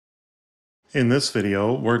In this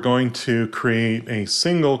video, we're going to create a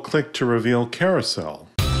single click to reveal carousel.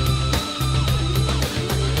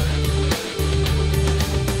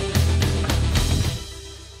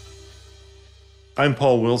 I'm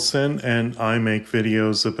Paul Wilson, and I make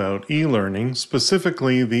videos about e-learning,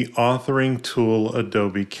 specifically the authoring tool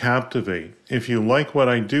Adobe Captivate. If you like what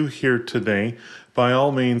I do here today, by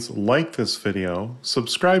all means like this video,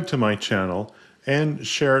 subscribe to my channel, and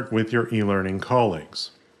share it with your e-learning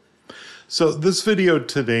colleagues. So this video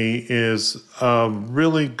today is a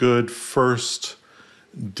really good first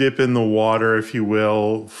dip in the water, if you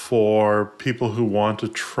will, for people who want to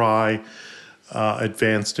try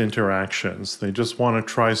advanced interactions. They just want to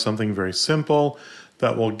try something very simple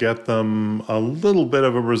that will get them a little bit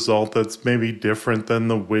of a result that's maybe different than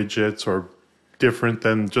the widgets or different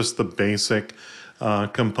than just the basic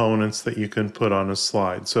components that you can put on a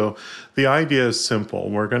slide. So the idea is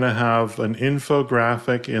simple. We're going to have an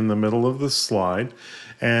infographic in the middle of the slide,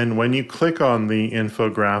 and when you click on the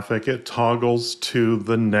infographic, it toggles to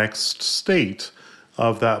the next state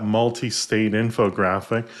of that multi-state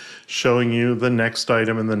infographic, showing you the next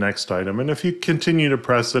item and the next item. And if you continue to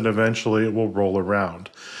press it, eventually it will roll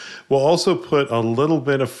around. We'll also put a little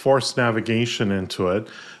bit of forced navigation into it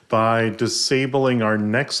by disabling our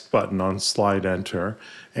next button on slide enter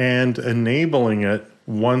and enabling it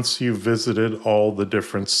once you've visited all the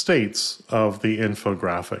different states of the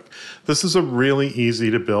infographic. This is a really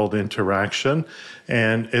easy to build interaction,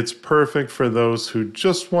 and it's perfect for those who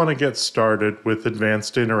just want to get started with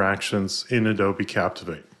advanced interactions in Adobe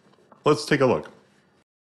Captivate. Let's take a look.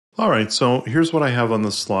 All right, so here's what I have on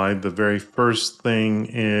the slide. The very first thing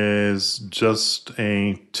is just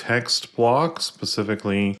a text block,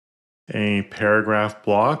 specifically a paragraph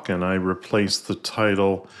block, and I replaced the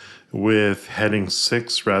title with heading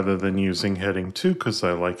 6 rather than using heading 2 because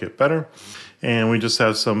I like it better. And we just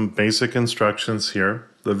have some basic instructions here.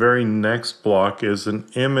 The very next block is an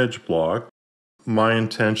image block. My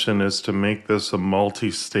intention is to make this a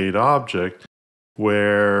multi-state object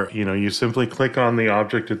where you simply click on the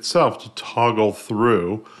object itself to toggle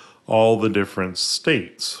through all the different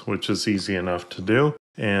states, which is easy enough to do.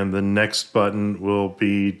 And the next button will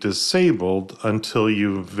be disabled until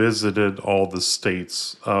you've visited all the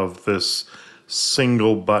states of this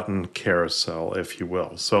single button carousel, if you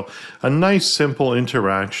will. So a nice simple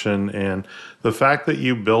interaction, and the fact that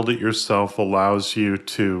you build it yourself allows you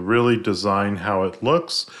to really design how it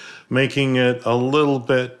looks, making it a little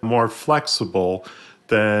bit more flexible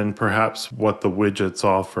than perhaps what the widgets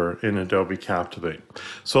offer in Adobe Captivate.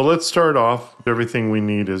 So let's start off. Everything we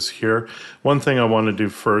need is here. One thing I want to do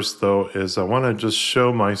first, though, is I want to just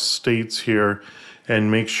show my states here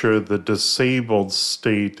and make sure the disabled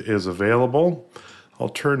state is available. I'll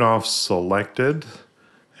turn off selected,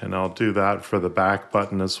 and I'll do that for the back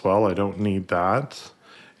button as well. I don't need that.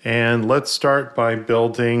 And let's start by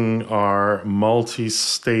building our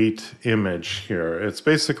multi-state image here. It's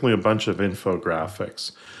basically a bunch of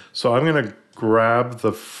infographics. So I'm going to grab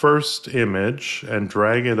the first image and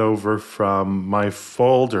drag it over from my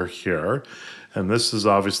folder here. And this is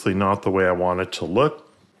obviously not the way I want it to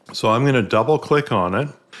look. So I'm going to double click on it,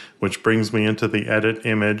 which brings me into the edit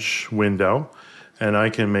image window. And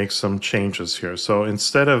I can make some changes here. So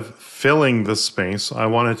instead of filling the space, I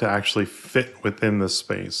want it to actually fit within the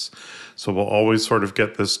space. So we'll always sort of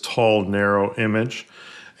get this tall, narrow image.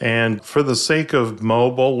 And for the sake of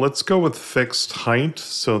mobile, let's go with fixed height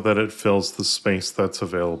so that it fills the space that's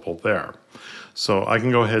available there. So I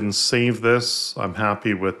can go ahead and save this. I'm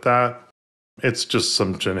happy with that. It's just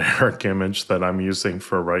some generic image that I'm using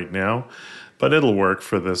for right now, but it'll work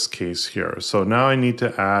for this case here. So now I need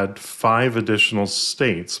to add 5 additional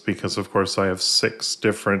states because, of course, I have 6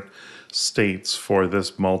 different states for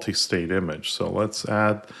this multi-state image. So let's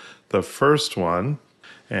add the first one,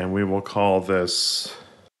 and we will call this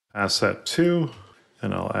Asset 2,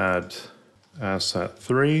 and I'll add Asset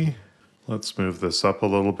 3. Let's move this up a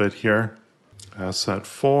little bit here. Asset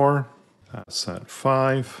 4, Asset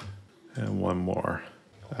 5, and one more.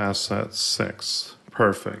 Asset 6.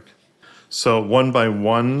 Perfect. So one by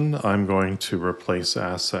one, I'm going to replace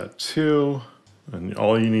Asset 2, and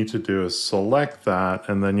all you need to do is select that,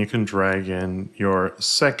 and then you can drag in your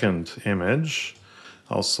second image.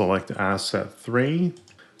 I'll select Asset 3,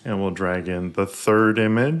 and we'll drag in the third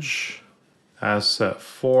image, Asset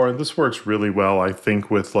 4. This works really well, I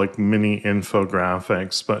think, with like mini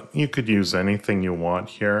infographics, but you could use anything you want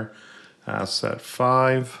here. Asset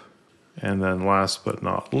 5, and then last but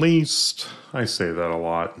not least, I say that a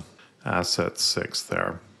lot, Asset 6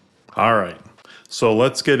 there. All right, so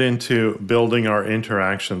let's get into building our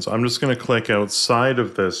interactions. I'm just going to click outside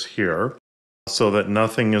of this here, so that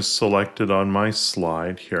nothing is selected on my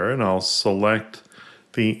slide here, and I'll select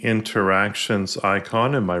the interactions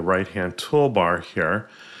icon in my right-hand toolbar here.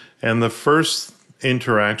 And the first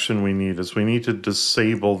interaction we need is we need to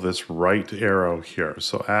disable this right arrow here.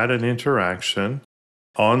 So add an interaction.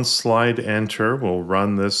 On slide enter, we'll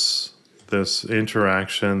run this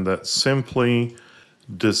interaction that simply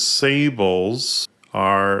disables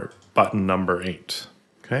our button number 8.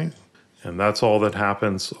 Okay, and that's all that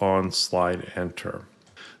happens on slide enter.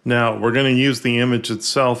 Now we're going to use the image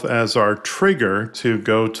itself as our trigger to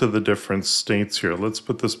go to the different states here. Let's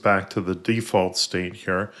put this back to the default state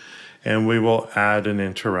here, and we will add an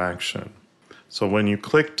interaction. So when you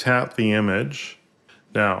tap the image,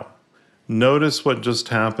 now notice what just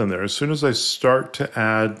happened there. As soon as I start to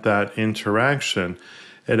add that interaction,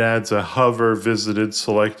 it adds a hover, visited,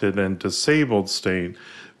 selected, and disabled state.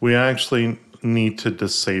 We actually need to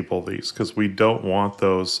disable these because we don't want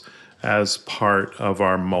those as part of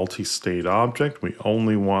our multi-state object. We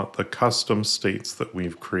only want the custom states that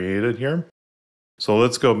we've created here. So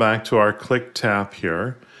let's go back to our tap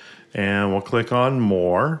here, and we'll click on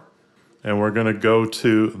More, and we're going to go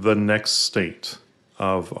to the next state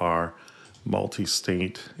of our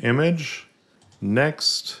multi-state image.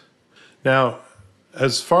 Next. Now,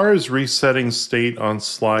 as far as resetting state on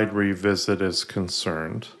slide revisit is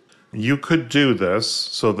concerned, you could do this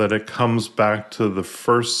so that it comes back to the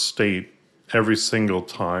first state every single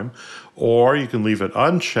time, or you can leave it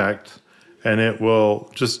unchecked and it will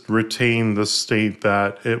just retain the state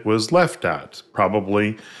that it was left at,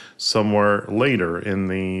 probably somewhere later in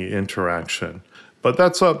the interaction. But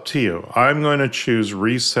that's up to you. I'm going to choose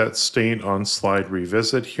reset state on slide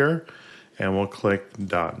revisit here, and we'll click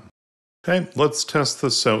done. Okay, let's test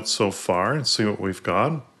this out so far and see what we've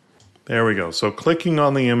got. There we go. So clicking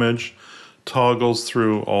on the image toggles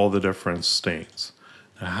through all the different states.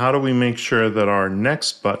 Now, how do we make sure that our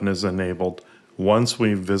next button is enabled once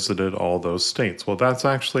we've visited all those states? Well, that's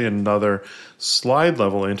actually another slide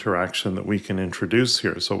level interaction that we can introduce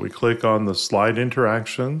here. So we click on the slide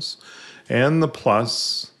interactions and the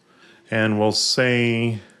plus, and we'll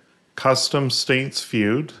say custom states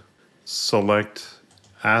viewed, select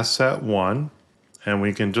asset 1, and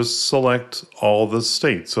we can just select all the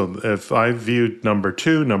states. So if I viewed number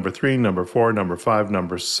 2, number 3, number 4, number 5,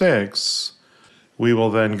 number 6, we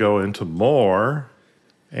will then go into More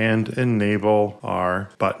and enable our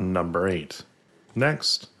button number 8.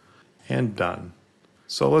 Next, and done.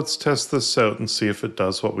 So let's test this out and see if it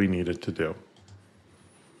does what we need it to do.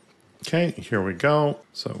 Okay, here we go.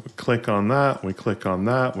 So we click on that, we click on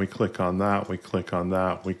that, we click on that, we click on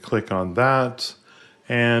that, we click on that,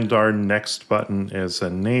 and our next button is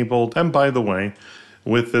enabled. And by the way,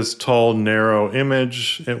 with this tall, narrow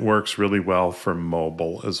image, it works really well for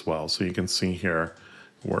mobile as well. So you can see here,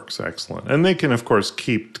 it works excellent. And they can, of course,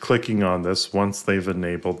 keep clicking on this once they've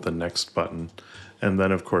enabled the next button. And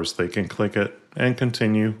then, of course, they can click it and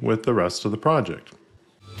continue with the rest of the project.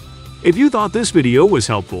 If you thought this video was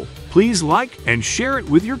helpful, please like and share it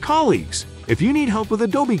with your colleagues. If you need help with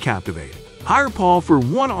Adobe Captivate, hire Paul for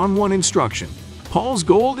one-on-one instruction. Paul's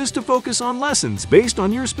goal is to focus on lessons based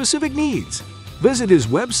on your specific needs. Visit his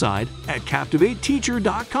website at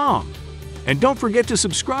captivateteacher.com. And don't forget to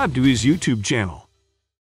subscribe to his YouTube channel.